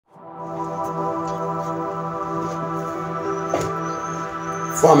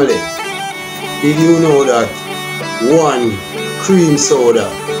Family, did you know that one cream soda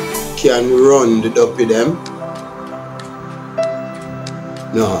can run the duppy them?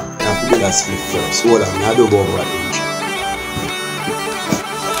 No, I have to do that split first. Hold on, I do go over that.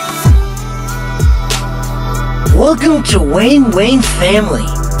 Welcome to Wayne Family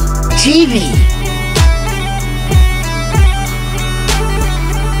TV.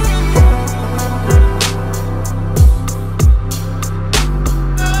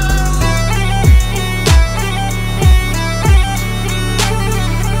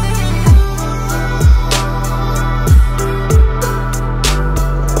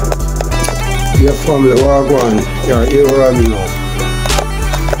 Your family, walk on. You're here around now.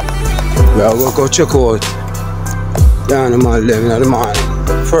 We are going to go check out the animal them in the morning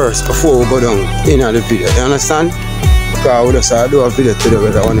first before we go down in the video. You understand? Because we just do a video today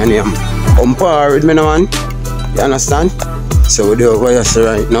with the one name Umpire with me, man. You understand? So we do over here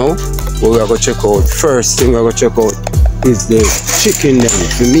right now. But we are going to check out. First thing we are going to check out is the chicken them,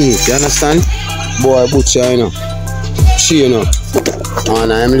 the meat. You understand? Boy, butcher, you know. She, you know.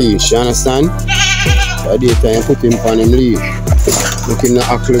 And I'm leash, you understand? By the time put him on him leash. Look him not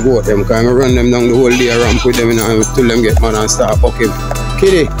actually go at them, because I run them down the whole day around with them, you know, until them get mad and start fucking.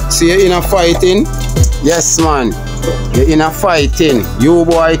 Kitty, see you in a fighting? Yes, man. You're in a fighting. You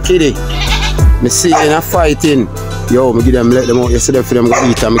boy, Kitty. Me see you in a fighting. Yo, me give them, let them out yesterday for them go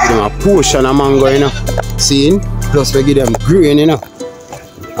eat, and me give them a portion of mango, you know. See? Plus we give them grain, you know.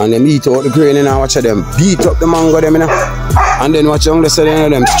 And them eat out the grain, you know, watch them beat up the mango, them, you know. And then watch them, so you know,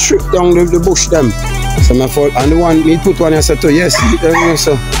 them strip down the bush, them. So my fault, and the one, me put one here, so too, yes, you know,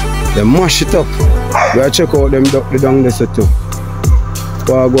 so they mash it up. We check out them duck the down there, so too.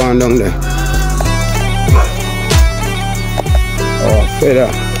 Go on down there. Oh, feather.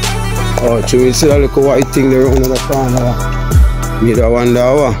 Oh, should we see that little white thing there around the corner? Me da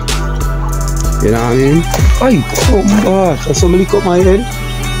wonder what. You know what I mean? Ay, oh my gosh, that's somebody cut my head.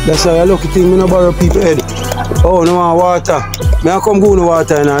 That's why I lucky thing, me no borrow people head. Oh, no more water. Me I come go no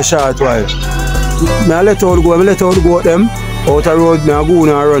water in a short while. Me I let out go, me let out go at them. Out the road, me I go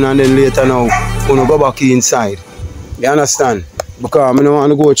and run, and then later now, gonna go back inside. You understand? Because I don't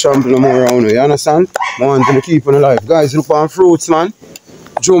want to go trample no more around here. You understand? I want to keep on alive. Guys, look on fruits, man.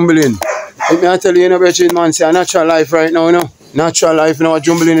 Jumbling. Let me tell you, you know, man, say a natural life right now, you know. Natural life, you know,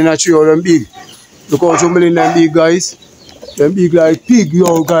 jumbling in a tree, all them big. Look how jumbling them big, guys. Them big like pig,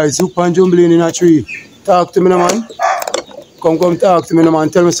 yo, guys. Look on jumbling in a tree. Talk to me, no, man. Come talk to me, no, man.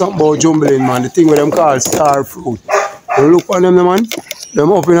 Tell me something about jumbling, man. The thing with them called star fruit. You look on them, no, man.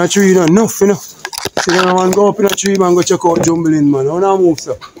 Them up in a tree, you know, enough, you know. See them, man, go up in a tree, man, go check out jumbling, man. How now move,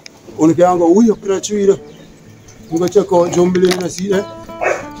 sir? Only can go way up in a tree, though. You go check out jumbling, you see that?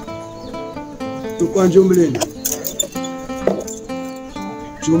 Look on jumbling.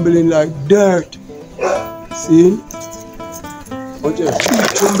 Jumbling like dirt. See? But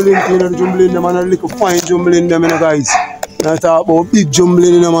just jumbling, you know, jumbling them and a little fine jumbling them, you know, guys. And I talk about big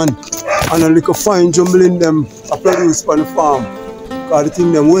jumbling, you know, man. And a little fine jumbling them are produced on the farm. Because the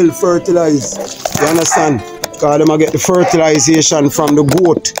thing them well fertilized. You understand? Because them get the fertilization from the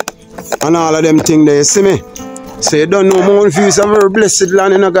goat. And all of them things there, you see me? So you don't know, Mountain View is a very blessed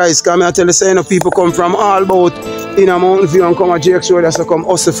land, you know, guys. Because I tell you, say, you know, people come from all about in a Mountain View and come at Jake's Road, that's to come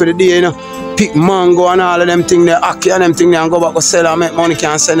hustle for the day, you know. Pick mango and all of them things there, ackee and them things there, and go back to sell and make money,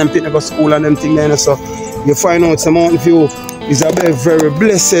 can send them people to go school and them things there, you know. So you find out the Mountain View is a very, very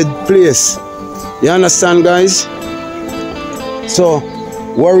blessed place. You understand, guys? So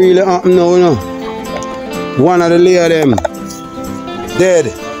what really happened now, you know? One of the layer them dead.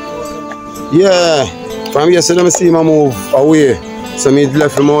 Yeah. From yesterday I see him move away. So me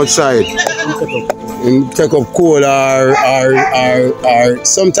left him outside. Him take up coal or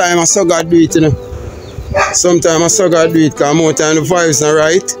sometimes I so God do it, you know. Sometimes I so God do it because more time the vibes not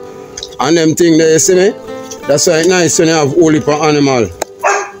right. And them things there, you see me? That's why it's nice when you have whole heap of animal.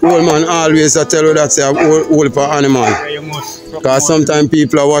 Old man always I tell you that say have whole heap of animal. Because sometimes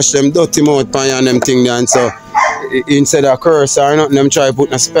people wash them dirty mouth pan and them thing there, and so instead of curse or nothing, them try to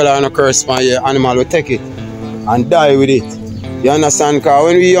put a spell on a curse pan, your animal will take it and die with it. You understand? Because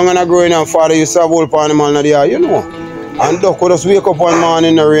when we young and growing up, father used to have whole heap of animal in the yard, you know. And duck would just wake up one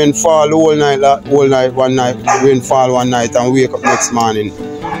morning, the rain fall the whole night, one night, rain fall one night and wake up next morning.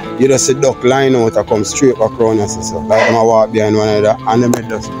 You just see duck line out and come straight back around and so. Like them walk behind one another and them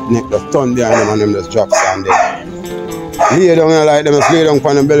just neck just turn behind them and them just drop stand there. Lay down, you know, like them just lay down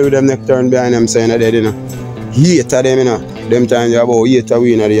on the belly with them neck turn behind them saying that they, you know. Hate of them, you know. Them times you have about 8 of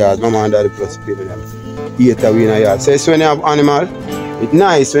we in the yard. Mama and daddy plus pay them. 8 of we in the yard. So it's when you have animal, it's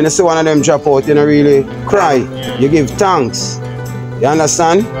nice. When you see one of them drop out, you know, really cry. You give thanks. You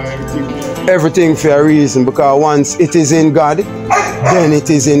understand? Everything for a reason, because once it is in God, then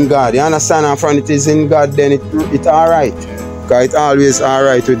it is in God. You understand? And from it is in God, then it alright. Because it's always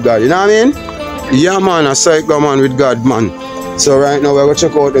alright with God. You know what I mean? Yeah, man, a psycho man with God, man. So right now we're going to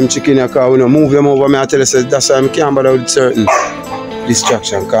check out them chicken here, because we don't move them over. I tell you, that's why I can't bother with certain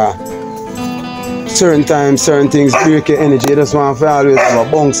distraction, because certain times, certain things break your energy. You just want to always have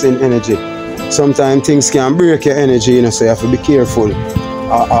a bouncing energy. Sometimes things can break your energy, you know, so you have to be careful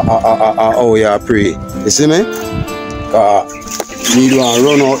how you pray. You see me? You need to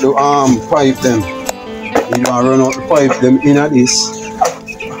run out the pipe them. You need to run out the pipe them in at this.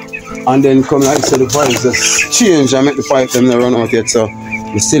 And then come like so the pipes just change and make the pipe them not run out yet. So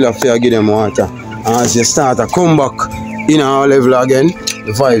you still have to give them water. And as you start to come back in our level again,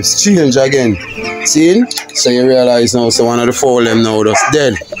 the pipes change again. See? So you realize now, so one of the four them now just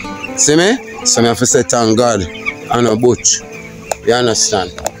dead. See me? So I have to say thank God and a butch. You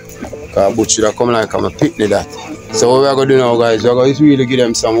understand? Because a butch should have come like I'm a picnic that. So what we're going to do now, guys, we're going to really give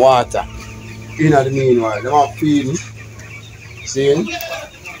them some water. In the meanwhile, they are feeding. See?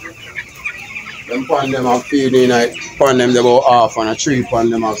 Them pan them are feeding, like pan them about half and a 3 pan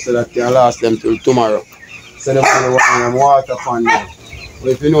them off so that can last them till tomorrow. So them only want them water pan them. But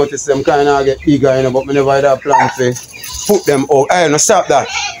if you notice them kind of get bigger, you know, but we never had a plan to put them out. Hey, no, stop that.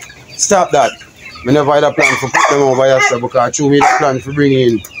 Stop that. We never had a plan to put them over here, so because through me the plan for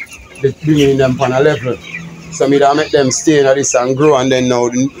bringing them on a level. So me that make them stay in this and grow, and then now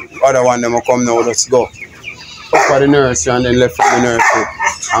the other one them will come now, just go up for the nursery and then left from the nursery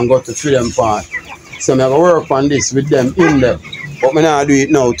and go to feed them part. So me I go work on this with them in there. But me not do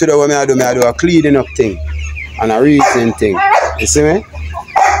it now. Today what I do a cleaning up thing and a reasoning thing. You see me?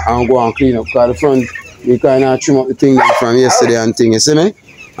 And go and clean up, because the front we kind of trim up the thing from yesterday and thing, you see me?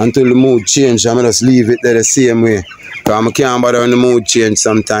 Until the mood change, I'm just leave it there the same way. Because I can't bother when the mood change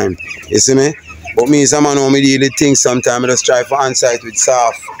sometime. You see me? But me, some man know me deal with things sometimes. I just try to answer it with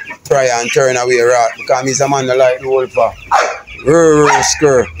soft prayer and turn away right. Because me, some man that like the whole for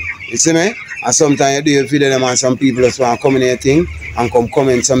skr. You see me? And sometimes you deal with them and some people just want to come in here thing and come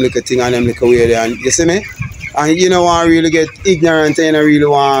comment some little thing and them little way there. And you see me? And you don't want to really get ignorant and you don't really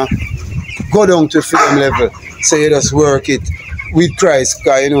want to go down to freedom level. So you just work it with Christ,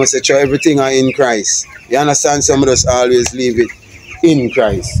 because you know, say, everything are in Christ. You understand? Some of us always leave it in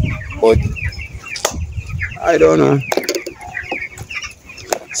Christ. But I don't know.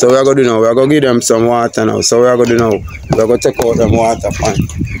 So we're going to do now, we're going to give them some water now. So we're going to do now, we're going to take out them water pan.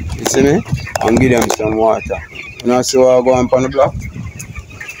 You see me? And give them some water. You know, so we're going on the block.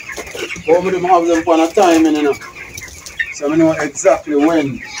 But we don't have them on a time, you know. So we know exactly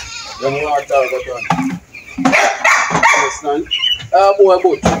when them water go done. Understand? Boy,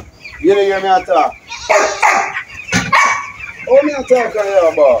 but you don't hear me talk. Oh, me talk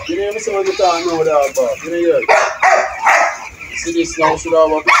here about. You don't hear me say what you talk now about. You don't hear it. See this now should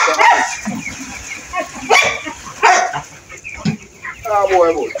have a picture. Boy,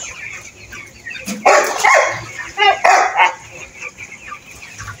 but.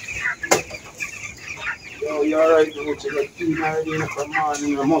 Yo, you're right, but you got clean already in the morning.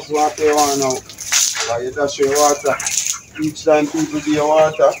 You must water your one now. But you dash your water. Each time people do your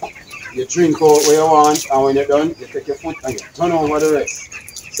water, you drink out where you want, and when you're done, you take your foot and you turn over the rest.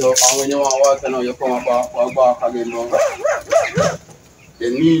 So, and when you want water now, you come back again now.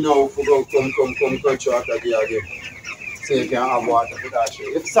 Then me now, if you go come touch water again. So you can have water for that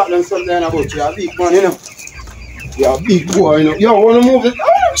shit. If you start them something about you, you're a big man, you know. You're a big boy, you know. You want to move it? How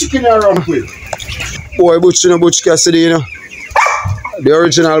many chicken you run with? Boy, Butch, you know, Butch Cassidy, you know. The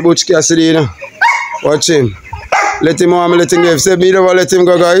original Butch Cassidy, you know. Watch him. Let him on, let him go. If me never let him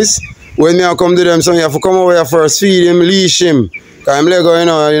go, guys. When me I come to them, so you have to come over here first, feed him, leash him. Because I'm Lego, you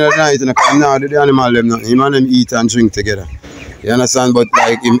know, in the night, you know, because now the animal them nothing. Him and them eat and drink together. You understand? But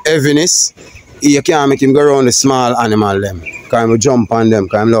like him heaviness, you can't make him go around the small animal them. Because him jump on them,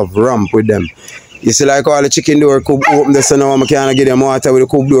 because him love ramp with them. You see, like all the chicken door could open this, so now I can't give them water with the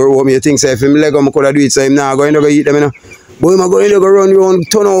coop door open. You think, so if him Lego, I could do it, so him now go in there, go eat them, you know. But him go in there, go run around,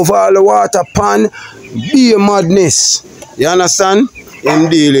 turn over all the water pan, be a madness. You understand? Him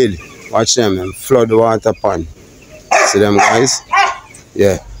deal it. Watch them flood the water pan. See them guys?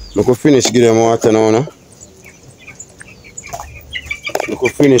 Yeah. I could finish give them water now, no? I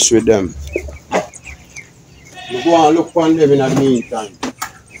could finish with them. I go and look on them in the meantime.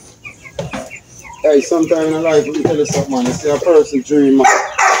 Hey, sometime in life, let me tell you something, man. You see a person dream, man.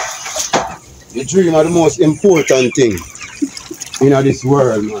 You dream are the most important thing in this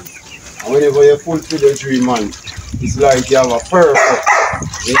world, man. And whenever you fulfill your dream, man, it's like you have a purpose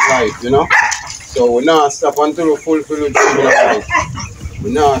in life, you know? So we not stop until we fulfill the dream in life.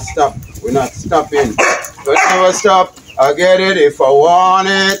 We not stop. We're not stopping. But never stop. I get it if I want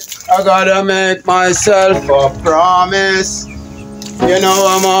it. I gotta make myself a promise. You know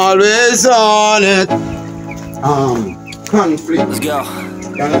I'm always on it. Conflict. Let's go.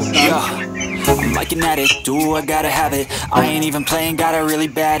 You understand? Yeah. I'm like an addict, do I gotta have it. I ain't even playing, got a really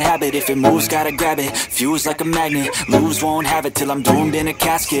bad habit. If it moves, gotta grab it. Fuse like a magnet, lose, won't have it till I'm doomed in a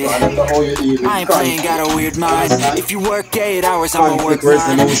casket. I ain't playing, got a weird mind. If you work 8 hours, I'ma work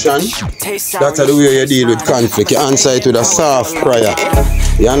 9. That's the way you deal with conflict. You answer it with a soft prayer.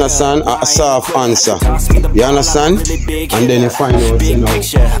 You understand? A soft answer. You understand? And then you find out, you know.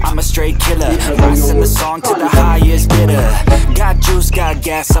 I'm a straight killer, rising the song to the highest bidder. Got juice, got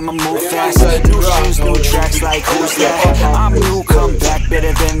gas, I'ma move fast. New shoes, new tracks, like who's that? I'm new, come back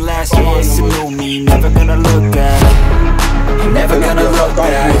better than last. Yeah, it's a new me, never gonna look back. Never gonna look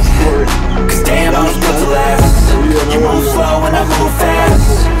back. Cause damn, I was built to last. You move slow and I move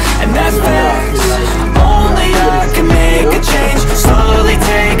fast, and that's facts. Only I can make a change. Slowly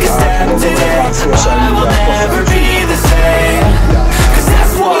take a step today. I will never be the same, cause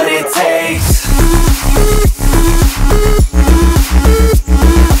that's what it takes.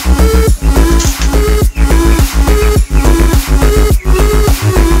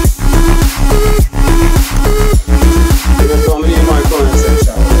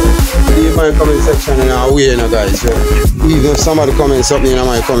 My comment section in our way, you know, guys. Even if somebody comments something in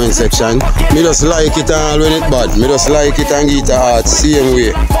my comment section, me just like it and when it bad. Me just like it and give it a heart, same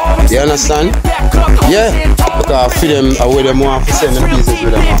way. You understand? Yeah. Because for them, I would them want to send them pieces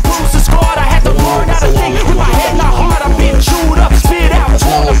with them. As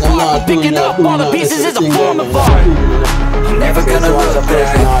long as I'm not doing that, pieces is a form of art. I'm never gonna look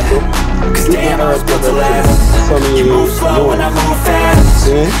back. Cause damn, I was built to last. You move slow and I move fast,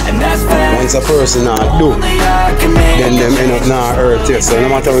 and that's fast. Once a person not do, then them end up not hurt you. So no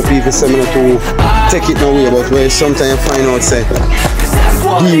matter what people say me to take it no way, but where sometimes you find out say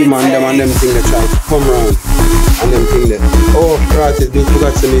demon them and them thing they try to come round and them thing there. Oh, right, you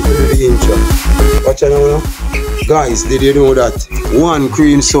forgot to make the intro. Watch out now. Guys, did you know that one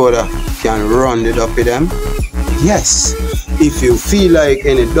cream soda can run the duppy them? Yes. If you feel like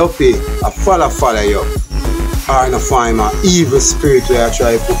any duppy, a follow you, or in a find an evil spirit where I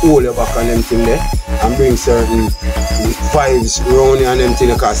try to hold you back on them thing there and bring certain vibes around you and them thing,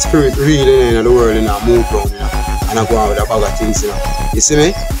 because spirit really in the world and move around, you know, and I go out with a bag of things, you know. You see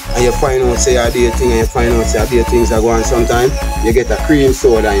me? And you find out say you do a thing and you find out say you do things that go on sometimes, you get a cream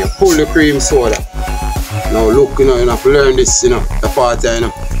soda and you pull the cream soda. Now look, you know, you have to learn this, you know, the part, you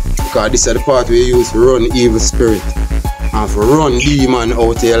know, because this is the part where you use to run evil spirit and for run demon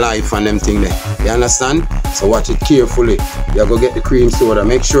out of your life and them thing there. You understand? So watch it carefully. You go get the cream soda,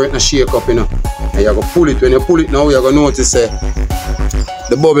 make sure it not shake up, you know. And you go pull it. When you pull it now, you go notice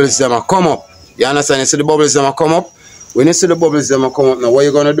the bubbles them a come up. You understand? You see the bubbles them a come up? When you see the bubbles them a come up, now what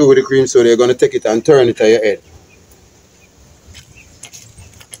you're gonna do with the cream soda, you're gonna take it and turn it on your head.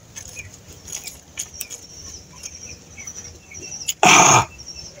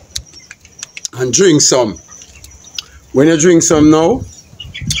 And drink some. When you drink some now,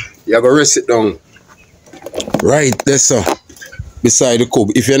 you go rest it down right there, sir, beside the cup.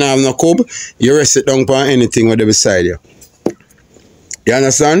 If you don't have no cup, you rest it down on anything with the beside you. You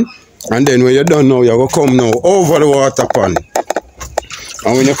understand? And then when you're done now, you go come now over the water pan.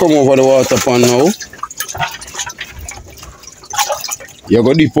 And when you come over the water pan now, you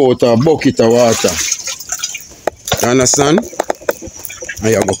go dip out a bucket of water. You understand?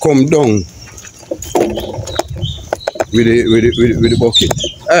 And you go come down with the bucket.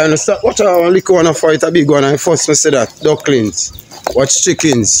 I understand. Watch a little one fight a big one. I first say that. Ducklings. Watch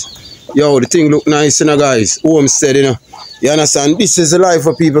chickens. Yo, the thing look nice, you know, guys. Homestead, you know. You understand? This is the life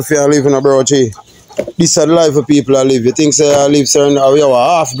of people for living abroad, G. This is the life of people I live. You think say I live certain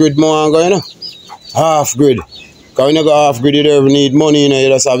half grid more and go, you know? Half grid. Because when you go half grid, you don't even need money, you know. You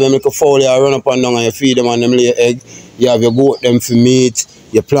just have them little fowl, you run up and down and you feed them and them lay egg. You have your goat them for meat.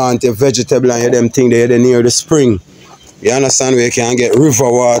 You plant your vegetable and you them thing there near the spring. You understand where you can get river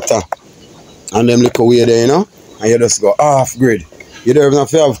water and them little way there, you know? And you just go half grid. You don't even have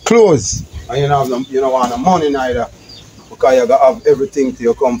to have clothes. And you don't want no money neither. Because you got have everything to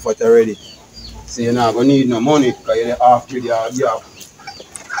your comfort already. So you're not going to need no money because you're half grid. You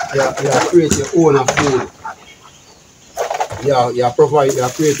create your own food. You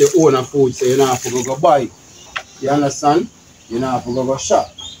create your own food, so you don't have to go buy. You understand? You don't have to go shop.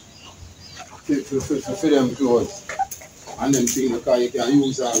 For them clothes. And then things because you can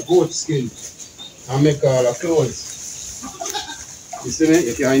use goat skin and make all the clothes. You see me?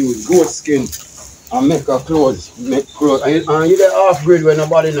 You can use goat skin and make a clothes. Make clothes. And you there off grid when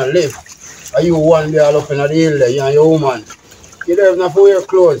nobody no live. And you one there up in the hill there, you and your woman. You there not for wear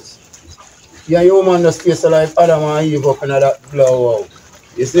clothes. You and your woman just space like Adam and Eve up in that blow out.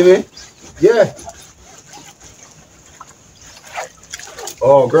 You see me? Yeah.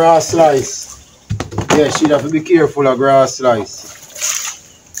 Oh, grass slice. Yeah, she'd have to be careful of grass slice.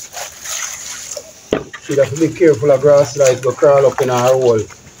 She'd have to be careful of grass slice, go crawl up in her hole.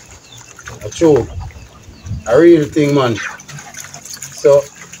 A true. A real thing, man. So,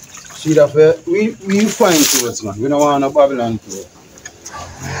 she'd have to, we find clothes, man. We don't want no Babylon clothes.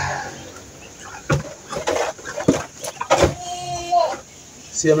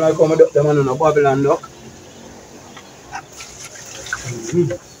 See them like how I duck them on a Babylon duck.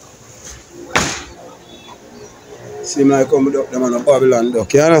 See them like how I duck them on a Babylon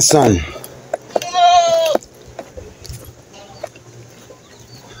duck. You understand?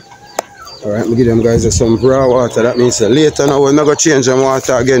 Alright, I give them guys some raw water. That means later now we're not going to change them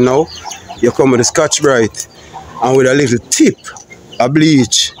water again now. You come with the Scotch-Brite and with a little tip of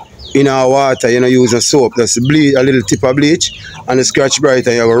bleach in our water. You know, use a soap. That's bleach, a little tip of bleach and the Scotch-Brite,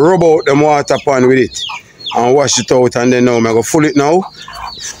 and you go rub out them water pan with it and wash it out, and then now I'm going to full it now.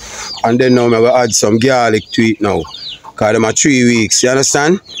 And then now I'm going to add some garlic to it now. Because them are 3 weeks, you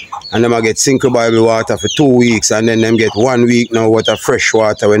understand? And them I get Synchro Bible water for 2 weeks, and then them get 1 week now water fresh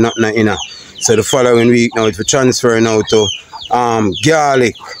water with nothing in it. So the following week now it will transfer now to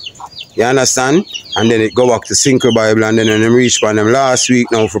garlic. You understand? And then it go back to Synchro Bible, and then when them reach by them last week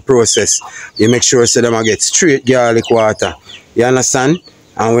now for process, you make sure so them I get straight garlic water. You understand?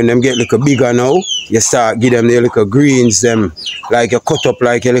 And when them get little bigger now, you start give them the little greens them, like you cut up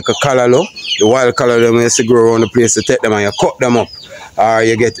like a little callaloo. The wild callaloo them used to grow around the place, to take them and you cut them up. Or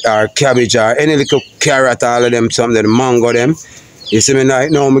you get cabbage or any little carrot, all of them, something, mango them. You see me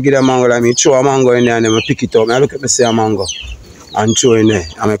like now, I give them mango, like me throw a mango in there and then I pick it up. I look at me say a mango and throw in there.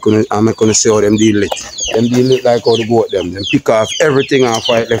 I'm gonna see how them deal it. Them deal it like how the goat them. Them pick off everything off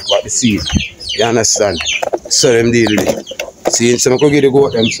right left but the seed. You understand? So them deal it. See, so I could give the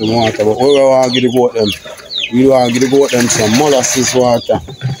goat them some water, but we want to give the goat them, we want to give the goat them some molasses water.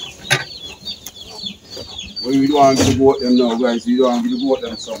 We don't want to give the goat them now, guys. We don't want to give the goat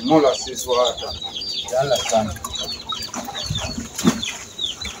them some molasses water. You understand?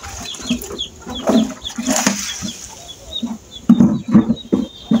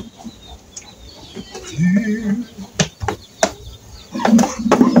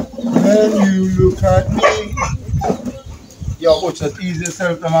 When you look at me, yo, watch that ease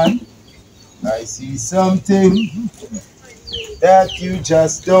yourself, man. I see something that you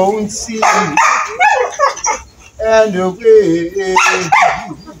just don't see. And the way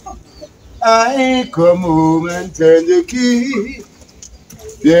I come home and turn the key,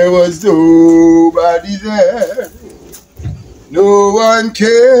 there was nobody there. No one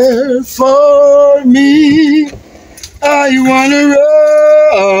cared for me. I wanna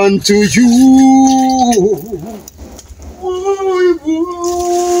run to you. Boy, boy,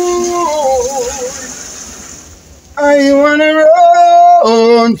 I wanna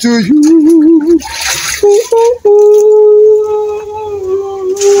run to you.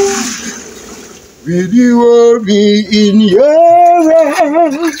 Will you hold me in your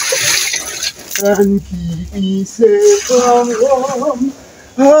arms and keep me safe from harm?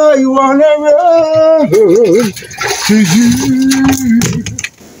 I wanna run to you.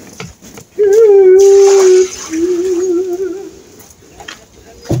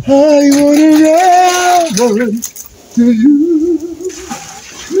 I wanna run to you.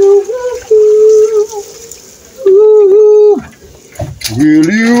 Will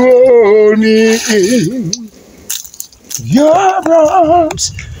you hold me in your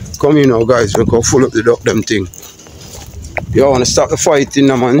arms? Come here now, guys. We can full up the duck them thing. You want to stop the fighting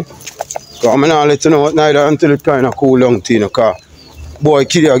now, man. Because I'm not let you know what neither until it kind of cool down to you, because boy,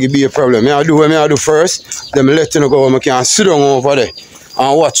 kid, I'll give you a problem. I do what I do first, then I let you know go when I can sit down over there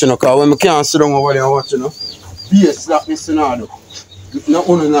and watch, you know, because when I can't sit down over there and watch, you know, be slap this scenario. Not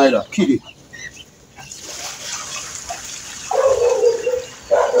only neither, kid.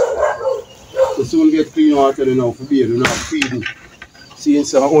 So soon get clean water now for beer, not feeding. See,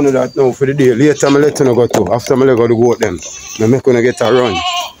 so I only that now for the day. Later, I let you know go to. After I let go to goat them, I make you get a run.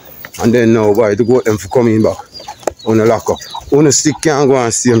 And then now, boy, the goat them for coming back. On the lock up. On the stick can't go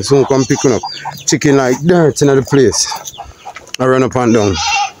and see them, so come picking up chicken like dirt in the place. I run up and down.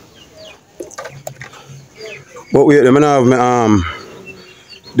 But wait, I'm gonna have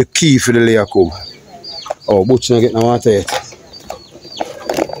the key for the layer cube. Oh, Butch not get no water yet.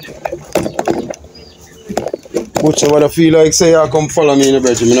 Butch, what I feel like say, I come follow me in the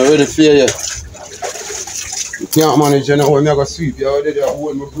bedroom. I'm not ready for you yet. can't manage, you know, when I go sweep, you know, they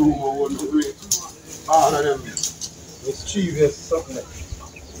hold my broom, hold my rake. All of them. Mischievous, something like that.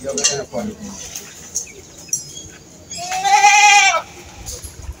 You have to end up on it.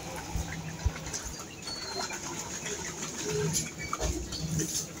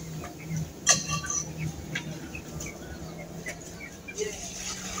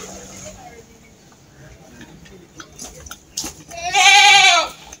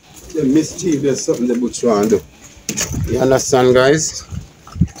 The mischievous, something the butcher want to do. You understand, guys?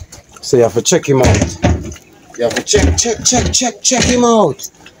 So you have to check him out. You have to check him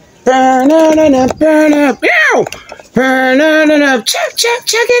out. Burn up, check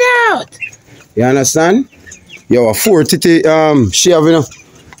it out. You understand? You have a 4 titty she have, you know.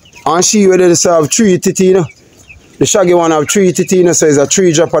 And she whether they have 3 titty, you know. The shaggy one have 3 titty, you know, so it's a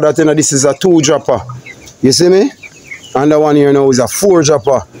 3 dropper, that you know, this is a 2 dropper. You see me? And the one here now is a 4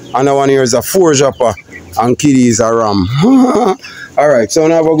 dropper. And the one here is a 4 dropper. And Kitty is a ram. Alright, so I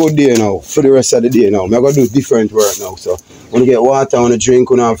have a good day now. For the rest of the day now. I'm going to do different work now. So when you get water, when you drink,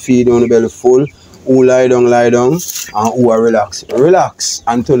 when you feed, when you belly full, who lie down, and who are relax. Relax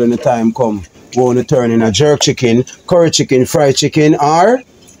until the time come. We want to turn in a jerk chicken, curry chicken, fried chicken, or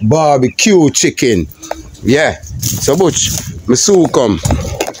barbecue chicken. Yeah. So Butch, my Sue come.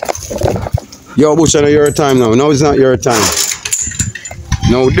 Yo Butch, I know your time now. No, it's not your time.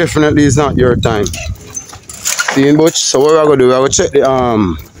 No, definitely it's not your time. See, Butch? So what we're going to do, we're going to check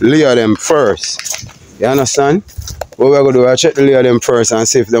the layer them first. You understand? What we're going to do, we'll check the layer them first and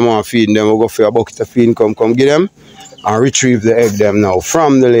see if they want to feed them. We'll go for a bucket of feed, come get them and retrieve the egg them now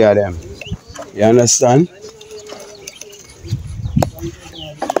from the layer them. You understand?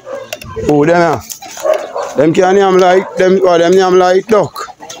 Oh, them can yam like, them yam like duck.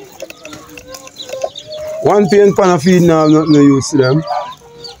 One paint pan of feed now, nothing to use to them.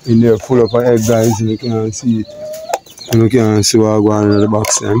 In there full up of egg, guys, and you can't see it. And you can't see what going on in the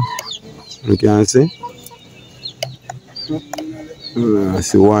box then. You can't see. I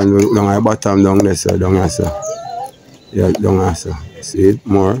see one down at the bottom down there, so down here, so. Yeah, down here, so. See it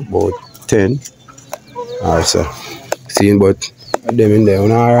more, about 10. Alright, so. See, but them in there,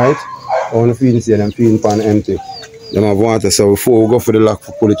 alright? I want to feed see them feeding pan empty. Them have water, so before we go for the lock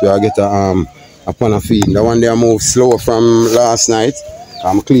for pull it, I get a pan of feed. The one they moved slow from last night.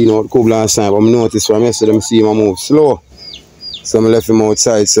 I'm clean out the coop last night, but I noticed from yesterday I see him move slow. So I left him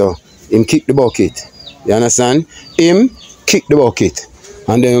outside, so him kick the bucket. You understand? Him kick the bucket.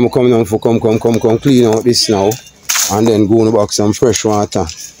 And then I come down for come clean out this now. And then go in the box some fresh water.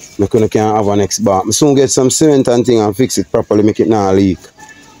 I can't have a next bath. I soon get some cement and thing and fix it properly, make it not leak.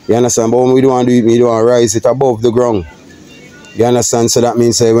 You understand? But when we don't want to do it, we don't want to rise it above the ground. You understand? So that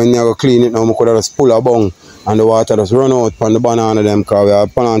means when you go clean it now, I could just pull a bung and the water just run out on the banana them, because we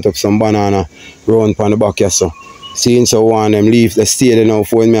have plant up some banana run on the back here. So seeing so one them leaf they stay there now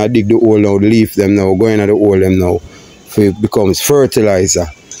for when I dig the hole now, the leaf them now, go into the hole them now. So it becomes fertilizer.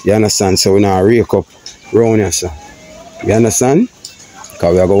 You understand? So we now rake up round here, so. You understand?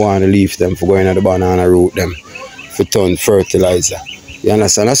 Because we are going to leaf them for going to the banana root them for turn fertilizer. You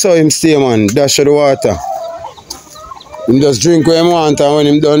understand? That's how him stay, man. Dash of the water. Him just drink what him want, and when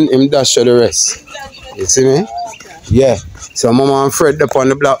him done, him dash of the rest. You see me? Yeah. So Mama and Fred up on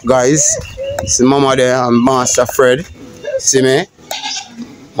the block, guys. See Mama there and Master Fred. See me?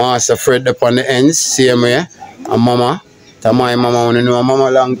 Master Fred up on the ends. Same way. And Mama. To my Mama, when you know Mama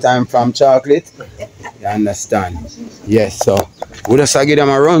long time from chocolate. You understand? Yes, so we just give them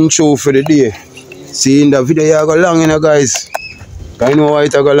a run through for the day. See in the video you go long, you know, guys. You know why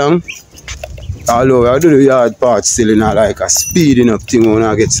it go long? Although I do the yard part still, you know, like a speeding up thing when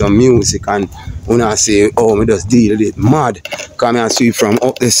I get some music and when I say, oh, me just deal with it mad. Because I sweep from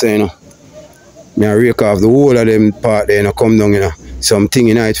up this, you know. I rake off the whole of them part there, you know, come down, you know. Something,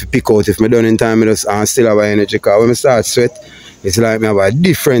 you know, if you pick out, if I done in time, I just still have energy. Because when I start sweat, it's like me have a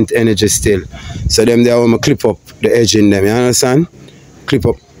different energy still. So them there when I clip up the edge in them, you understand? Clip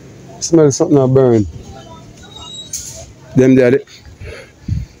up. Smell something that burn. Them there,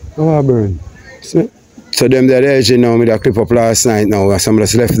 how I burn? So them there the edge now, me that clip up last night now. Some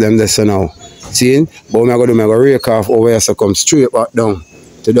just left them there so now. See? But me I go rake off over here so come straight back down.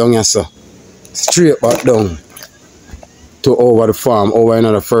 To down here so. Straight back down. To over the farm, over in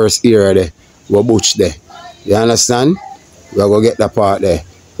the first area there. We butch there. You understand? We're going to get that part there.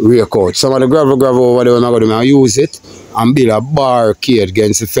 Rake out. Some of the gravel over there, when I go to use it and build a barricade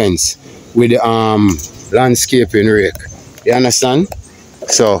against the fence with the landscaping rake. You understand?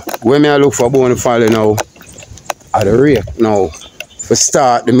 So, when I look for bone folly now, at the rake now, to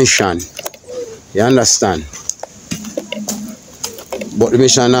start the mission. You understand? But the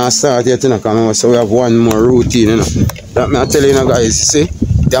mission not start yet, you know, because so we have one more routine, you know. That me I tell you, guys, you see,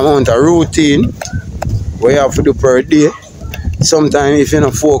 the amount of routine we have to do per day. Sometimes if you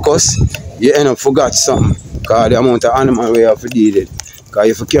don't focus, you end up forgot something. Because the amount of animal we have to deal with. Because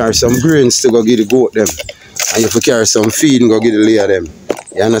you have to carry some grains to go give the goat them. And you have to carry some feed and go give the layer them.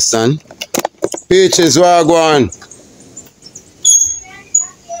 You understand? Peaches, where I go on?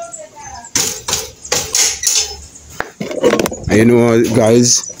 You know,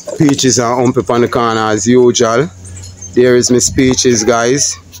 guys, Peaches are ump up on the corner as usual. There is Miss Peaches,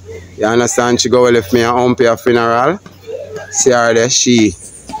 guys. You understand? She go left me a ump a funeral. See her there, she.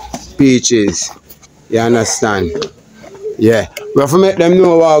 Peaches. You understand? Yeah. We have to make them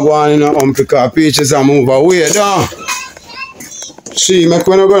know what go on in the ump because Peaches are move away down. She make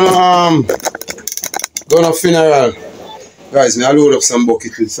when I go to funeral. Guys, me I load up some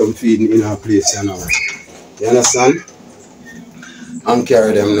bucket with some feeding in our place, you know. You understand? And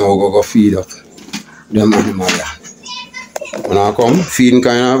carry them now, go feed up them animal. When I come, feeding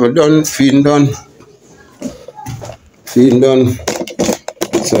kind of done, feeding done. Feeding done.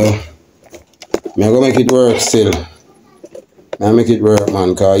 So, I'm going to make it work still. I make it work,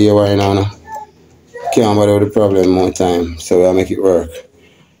 man, because you right now, can't bother with the problem more time. So, I make it work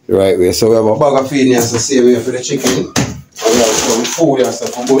the right way. So, we have a bag of feeding here, so same way for the chicken. And we have some food here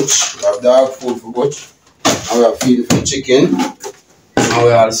for butch. We have dog food for butch. And we have feeding for the chicken. And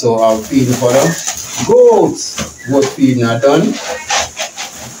we also have feeding for the goats. Goat feeding are done.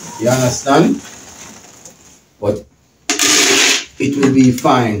 You understand? But it will be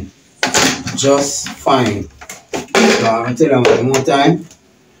fine. Just fine. So I'm going to tell you one more time.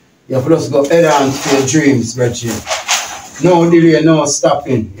 You have to just go head on to your dreams, Bridget. No delay, no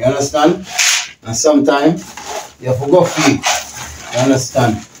stopping. You understand? And sometimes you have to go feed. You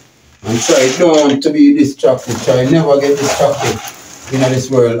understand? And try don't to be distracted. Try never get distracted. In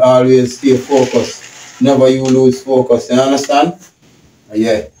this world, always stay focused. Never you lose focus, you understand?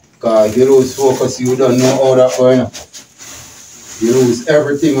 Yeah, because if you lose focus, you don't know how that's going on. You lose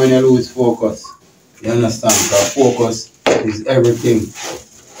everything when you lose focus. You understand? Because focus is everything.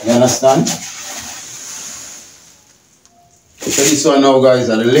 You understand? So this one now, guys,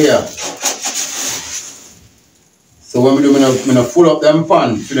 are the layer. So when we do, I'm going to full up them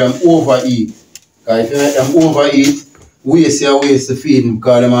pan for them overeat. Because if you make them overeat, waste to feed them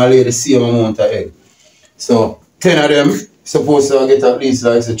because them are lay the same amount of egg. So 10 of them supposed to get at least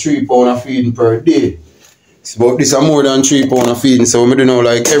like 3 pounds of feeding per day. But this is more than 3 pounds of feeding. So we do know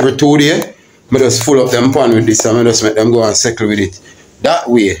like every 2 days, I just full up them pan with this and I just make them go and settle with it. That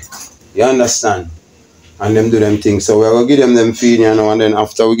way. You understand? And them do them things. So we're gonna give them feed, you know, and then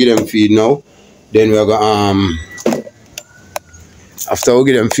after we give them feed now, then we're gonna after we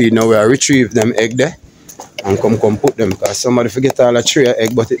give them feed now, we'll retrieve them egg there. And come put them because somebody forget all the tray of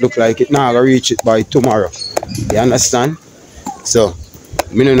egg, but it look like it now gonna reach it by tomorrow. You understand? So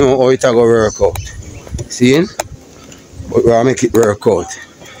I don't know how it will work out. See? But we'll make it work out.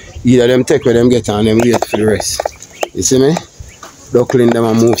 Either them take where them get and them wait for the rest. You see me? Duckling them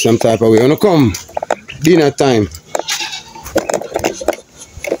and move some type of way. Wanna come? Dinner time.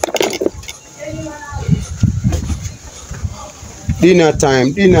 Dinner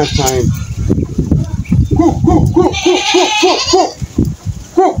time, dinner time. Cook, cook, cook, cook, cook, cook,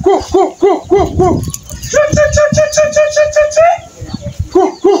 cook, cook, cook, cook, cook, cook, cook. Cook, cook, cook, cook, cook, cook, cook.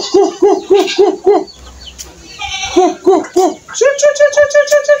 Cook, cook, cook. Cook,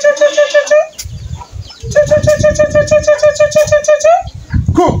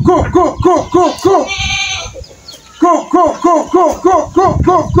 cook, cook, cook,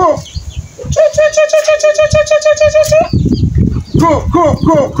 cook, cook. Cook, cook, cook, cook, cook, cook, cook, cook. Cook, cook,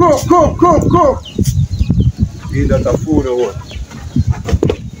 cook, cook, cook, cook, cook. Eat that a food or what?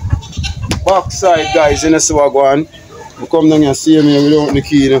 Backside, guys, you know see what go on. We come down here, see me without the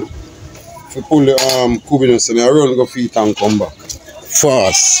key, you know. If we pull the cubby, so I run, go feet and come back.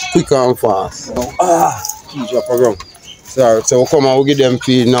 Fast, quick and fast. Key drop around. Sorry, so we come and we give them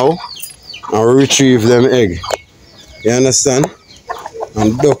feed now and we retrieve them egg. You understand?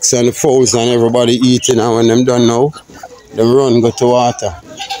 And ducks and the fowls and everybody eating, and when them done now, them run go to water.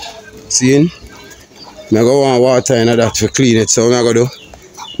 See? I go want water in that to clean it, so I go do.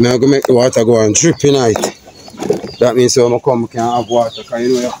 I go make the water go and drip in it. That means when I come, I can have water, because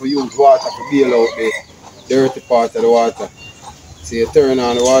you know you have to use water to bail out the dirty part of the water. So you turn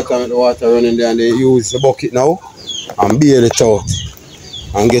on the water, make the water running there, and then use the bucket now and bail it out.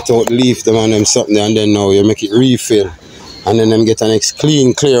 And get out the leaf them and them something, and then now you make it refill. And then them get an next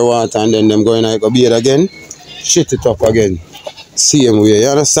clean, clear water, and then them go in and go bail again, shit it up again. Same way, you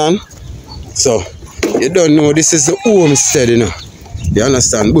understand? So, you don't know, this is the homestead, you know. You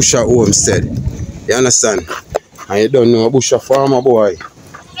understand? Busher homestead. You understand? And you don't know a Busher farmer boy.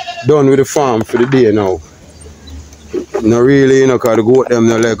 Done with the farm for the day now. No really, you know, because the goat them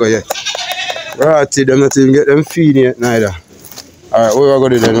no Lego yet. Ratty, them not even get them feeding yet neither. Alright, what we're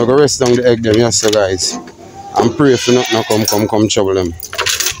going to do then? We're going to rest down the egg them, yes sir guys. And pray for nothing come trouble them.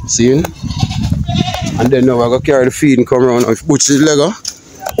 See? And then now we're going to carry the feed and come around. If Butch is Lego,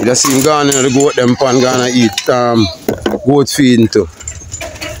 you just see him gone in the goat them pan gonna eat goat feeding too.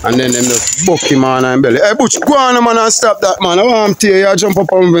 And then them just buck him on and belly. Hey Butch, go on man and stop that man. I want to you jump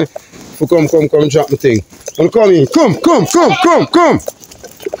up on me. Come drop the thing. And come in. Come.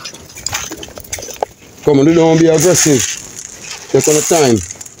 Come on, don't be aggressive. Take all the time.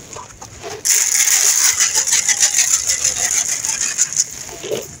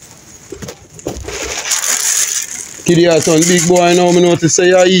 Kiddy has one big boy now, I notice say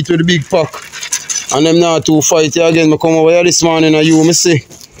you eat with the big pack. And them not too fight you again. I come over here this morning and you me see.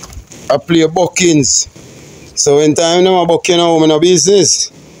 I play buckings. So when time them a bucking now, I no business.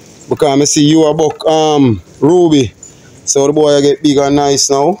 Because I see you a buck Ruby. So the boy get big and nice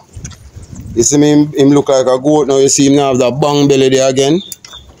now. You see me, him look like a goat now. You see him now have that bang belly there again.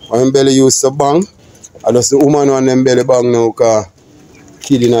 When him belly used to bang. I just the woman want them belly bang now because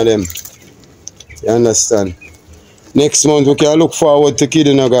kidding of them. You understand? Next month we can look forward to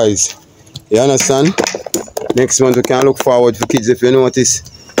kidding now guys. You understand? Next month we can look forward to kids. If you notice,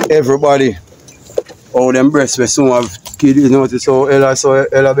 everybody, all them breasts we soon have kids. You notice how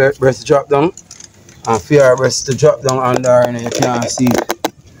Ella breast drop down. And Fear breast to drop down under her and you can't see.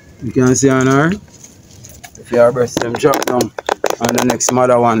 You can see on her. Fear breast them drop down. And the next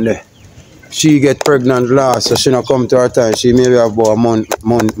mother one there. She get pregnant last, so she not come to her time. She maybe have about a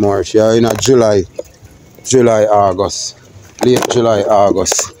month more. She are in a July, August. Late July,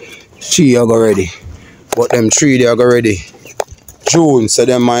 August. She are go ready. But them 3 they are go ready. June, so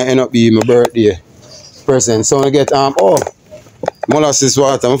them might end up being my birthday present. So I get molasses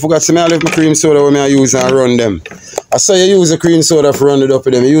water. I forgot to me I left my cream soda when I use and run them. I saw you use the cream soda for run it up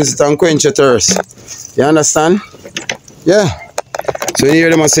with them. You use it and quench your thirst. You understand? Yeah. So you hear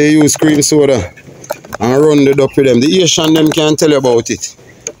them I say use cream soda and run it up with them. The Asian them can't tell you about it.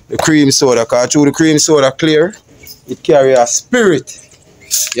 The cream soda, because through the cream soda clear, it carry a spirit.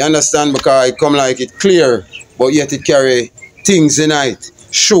 You understand? Because it come like it clear, but yet it carry things in it.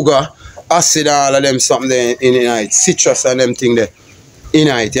 Sugar, acid, all of them something there in it. Citrus and them thing there in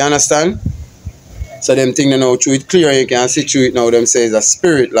it. You understand? So them thing they know through it clear, you can see through it now. Them say it's a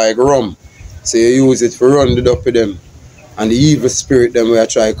spirit like rum. So you use it for run it up with them. And the evil spirit them will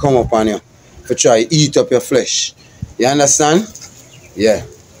try to come up on you. For try to eat up your flesh. You understand? Yeah.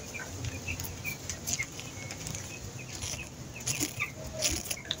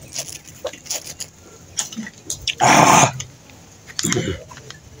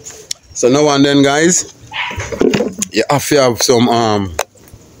 So now and then guys, you have to have some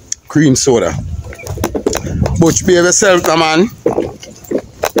cream soda. Butch behave yourself man.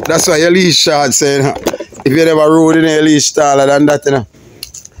 That's why your leash short saying if you never rode in your leash taller than that, you know.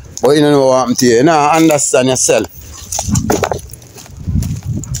 But you don't know what happened to you. You know, understand yourself.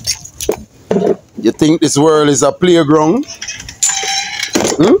 You think this world is a playground?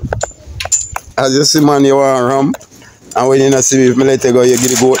 As you see man, you want rum. And when you not see me, if I let you go, you give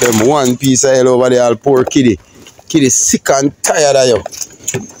the goat them one piece of hell over there, all poor kiddie. Kiddie sick and tired of you.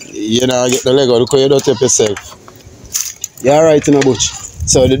 You know, get the leg out because you don't help yourself. You alright in a Butch?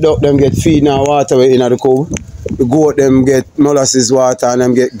 So the duck them get feed and water in the cow. The goat them get molasses water and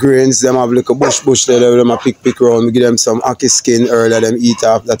them get grains. Them have like a bush there, them a pick around. We give them some ackee skin earlier, them eat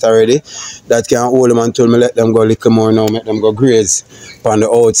off that already. That can hold them until me let them go a little more now, make them go graze on the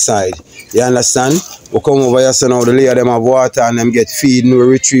outside. You understand? We come over here so now the layer them have water and them get feed and we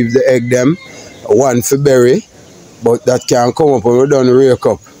retrieve the egg them. One for berry. But that can come up when we done rake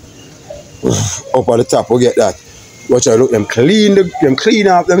up. Up at the top we get that. Watch out, look, them clean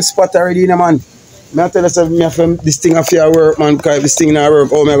up them spot already, man. I tell you this thing of your work, man, because if this thing not work,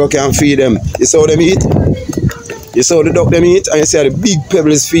 how I can feed them? You saw them eat? You saw the duck them eat? And you see how the big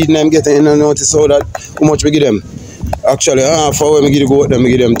pebbles feeding them, getting in and notice how much we give them. Actually, half hour we give the goat them,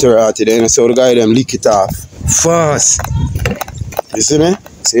 we give them 30. Then so the guy them lick it off. Fast. You see me?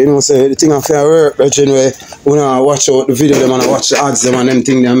 So you know, say the thing of your work, but you know, we watch out the video them and watch the ads them and them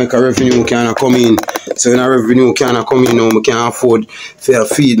thing they make a revenue can come in. So when a revenue can come in now, we can afford to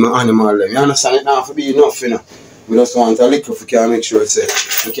feed my animal them. You understand? It not to be enough, you know. We just want a little if we can make sure say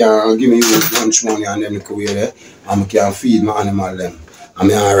we can give me lunch money and them little way there and we can feed my animal them.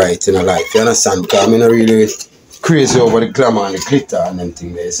 I'm alright in a life, you understand? Because I'm not really crazy over the glamour and the glitter and them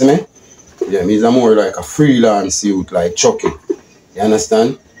thing there, you see me? Yeah, me's more like a freelance youth like Chucky. You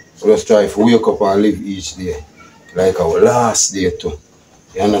understand? So just try to wake up and live each day like our last day too.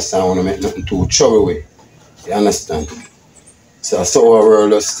 You understand? I want to make nothing too trouble with. You understand? So that's how our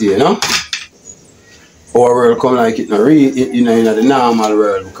world just stay, you know? Our world come like it in the normal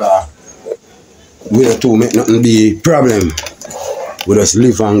world because we have to make nothing be problem. We just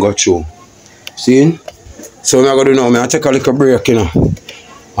live and go through. See? So I'm going to do now, I take a little break, you know.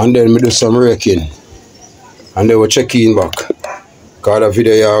 And then we do some raking. And then we'll check in back. Because the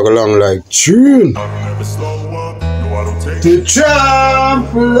video you go long like tune. To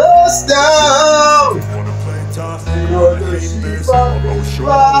trample us down.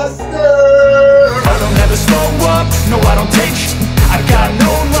 I don't ever slow up, no I don't take sh**. I got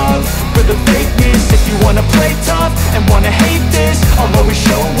no love for the fakeness. If you wanna play tough and wanna hate this, I'll always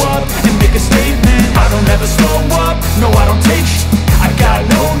show up and make a statement. I don't ever slow up, no I don't take sh**. I got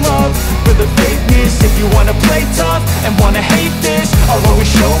no love for the fakeness. If you wanna play tough and wanna hate this, I'll always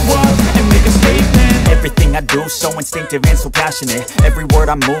show up and make a statement. Everything I do so instinctive and so passionate. Every word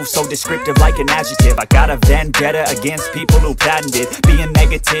I move so descriptive like an adjective. I got a vendetta against people who patented being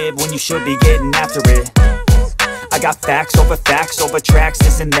negative when you should be getting after it. I got facts over tracks,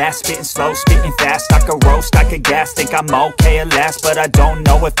 this and that. Spitting slow, spitting fast, I could roast, I could gas. Think I'm okay at last, but I don't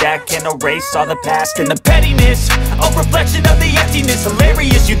know if that can erase all the past. And the pettiness, a reflection of the emptiness.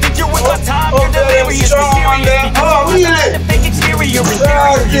 Hilarious, you think you're worth my time, you're delirious. Mysterious, because I'm a fake exterior.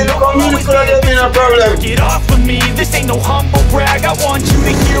 You know I'm always there. Get off of me, this ain't no humble brag. I want you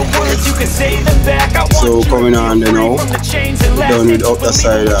to hear words, you can say them back. I want so coming on there now, done with up the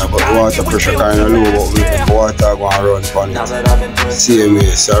side but water pressure kind of low, but with the water going run on it. Same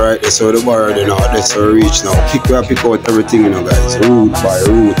way, so right there, so the bar there now, that's so reach now. Pick out everything, you know guys, root by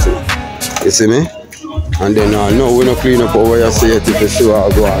root. You see me? And then no, we don't clean up over here, see it if you see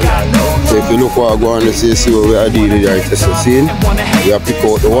what I go on. So if you look what I go on, you see what we are dealing right there. So see, we have pick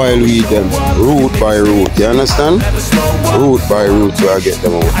out the wild weed them, root by root, you understand? Root by root, so I get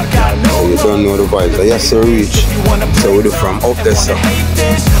them out. So you don't know the vibes, I just so reach. So we do from up there, so.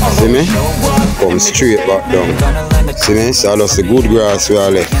 See me? Come straight back down. See me? So that's the good grass we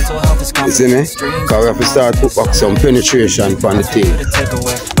are left. You see me? Because we have to start put back some penetration on the thing.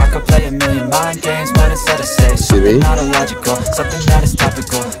 See me? Something that is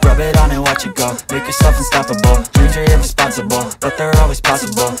topical. Rub it on and watch it go. Make yourself unstoppable. Dreams are irresponsible, but they're always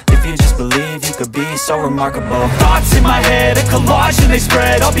possible. If you just believe, you could be so remarkable. Thoughts in my head, a collage and they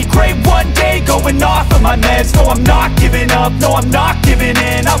spread. I'll be great one day, going off of my meds. No, I'm not giving up, no, I'm not giving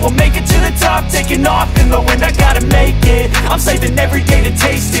in. I will make it to the top, taking off in the wind. I gotta make it, I'm saving every day to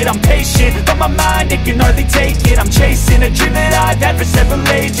taste it. I'm patient, but my mind, it can hardly take it. I'm chasing a dream that I've had for several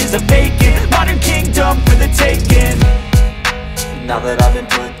ages. A vacant, modern kingdom for the taking. Now that I've been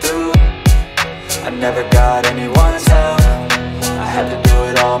put through, I never got anyone's help. I had to do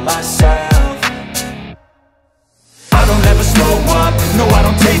it all myself.